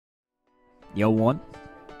0-1.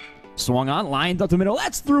 Swung on, lined up the middle.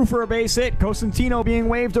 That's through for a base hit. Cosentino being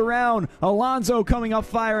waved around. Alonso coming up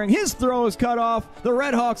firing. His throw is cut off. The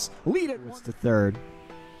Redhawks lead it. It's to third.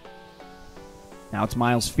 Now it's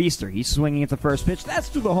Miles Feaster. He's swinging at the first pitch. That's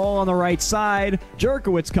through the hole on the right side.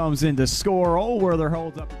 Jerkowitz comes in to score. Ohlwerther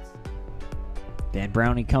holds up. Dan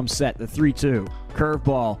Browning comes set, the 3-2.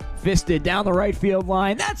 Curveball, fisted down the right field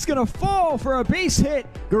line. That's going to fall for a base hit.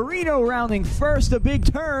 Garino rounding first, a big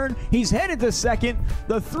turn. He's headed to second.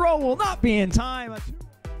 The throw will not be in time.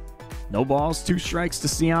 No balls, 2 strikes to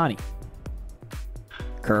Ciani.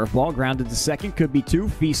 Curveball grounded to second, could be 2.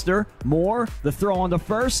 Feaster, Moore, the throw on to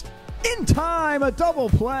first. In time, a double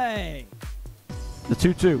play. The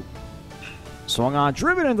 2-2. Swung on,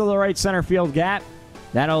 driven into the right center field gap.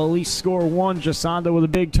 That'll at least score 1. Jasonda with a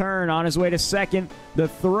big turn on his way to second. The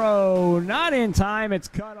throw, not in time. It's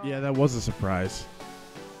cut off. Yeah, that was a surprise.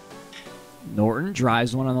 Norton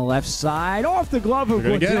drives one on the left side. Off the glove of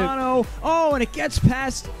Guadiano. Oh, and it gets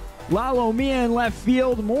past Lalo Mia in left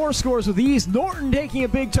field. Moore scores with ease. Norton taking a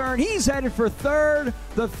big turn. He's headed for third.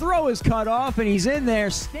 The throw is cut off, and he's in there.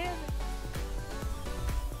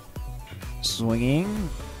 Swinging.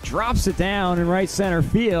 Drops it down in right center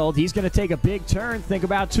field. He's going to take a big turn. Think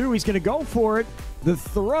about 2. He's going to go for it. The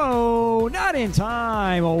throw, not in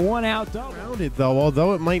time. A 1-out double. Grounded, though,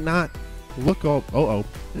 although it might not look oh.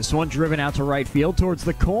 This one driven out to right field towards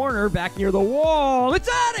the corner, back near the wall. It's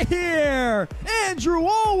out of here. Andrew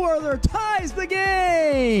Ohlwerther ties the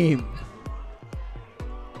game.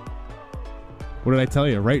 What did I tell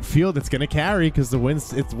you? Right field, it's going to carry because the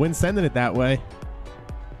wind's sending it that way.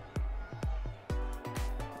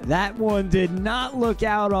 That one did not look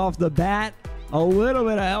out off the bat. A little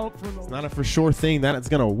bit of help from the... It's not a for sure thing that it's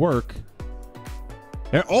going to work.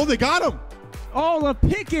 Oh, they got him! Oh, the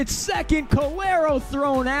Pickett second. Calero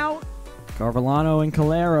thrown out. Carvellano and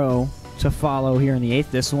Calero to follow here in the 8th.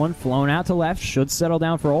 This one flown out to left. Should settle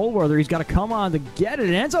down for Ohlwerther. He's got to come on to get it.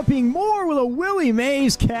 It ends up being Moore with a Willie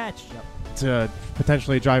Mays catch. To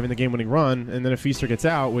potentially driving the game-winning run, and then if Feaster gets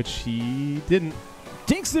out, which he didn't.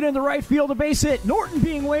 Dinks it into right field, a base hit. Norton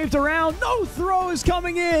being waved around. No throw is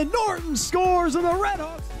coming in. Norton scores, and the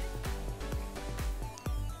Redhawks.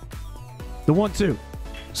 The 1-2.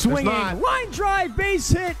 Swinging. Line drive, base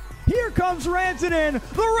hit. Here comes Rantanen.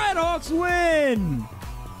 The Redhawks win.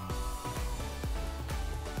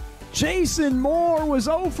 Jason Moore was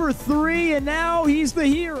 0 for 3, and now he's the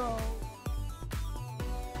hero.